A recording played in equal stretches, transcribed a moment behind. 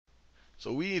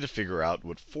So we need to figure out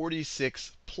what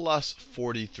 46 plus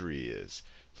 43 is.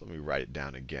 So let me write it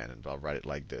down again, and I'll write it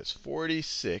like this.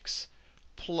 46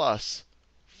 plus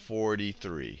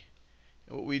 43.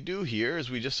 And what we do here is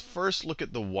we just first look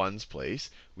at the ones place.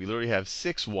 We literally have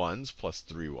 6 ones plus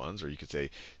 3 ones, or you could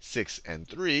say 6 and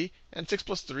 3. And 6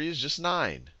 plus 3 is just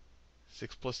 9.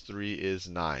 6 plus 3 is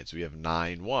 9. So we have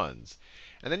 9 ones.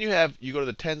 And then you go to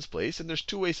the tens place, and there's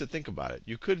two ways to think about it.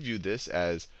 You could view this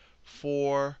as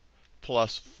 4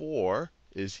 plus 4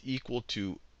 is equal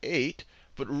to 8.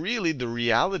 But really, the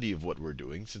reality of what we're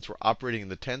doing, since we're operating in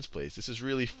the tens place, this is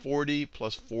really 40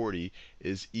 plus 40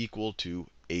 is equal to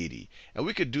 80. And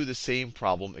we could do the same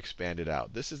problem expanded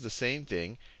out. This is the same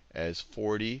thing as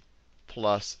 40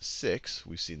 plus 6.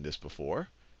 We've seen this before,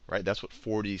 right? That's what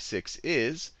 46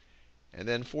 is. And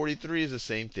then 43 is the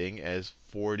same thing as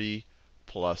 40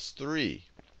 plus 3.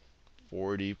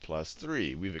 40 plus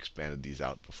 3. We've expanded these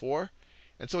out before.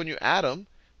 And so when you add them,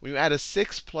 when you add a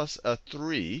 6 plus a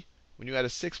 3, when you add a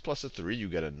 6 plus a 3, you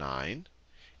get a 9. And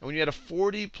when you add a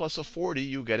 40 plus a 40,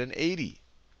 you get an 80.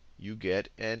 You get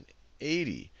an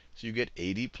 80. So you get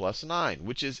 80 plus 9,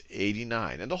 which is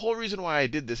 89. And the whole reason why I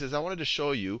did this is I wanted to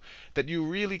show you that you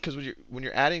really, because when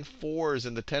you're adding 4s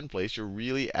in the 10 place, you're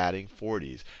really adding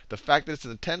 40s. The fact that it's in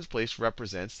the tens place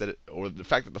represents that or the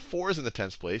fact that the 4 is in the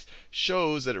tens place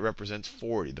shows that it represents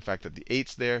 40. The fact that the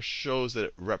 8's there shows that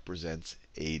it represents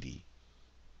 80.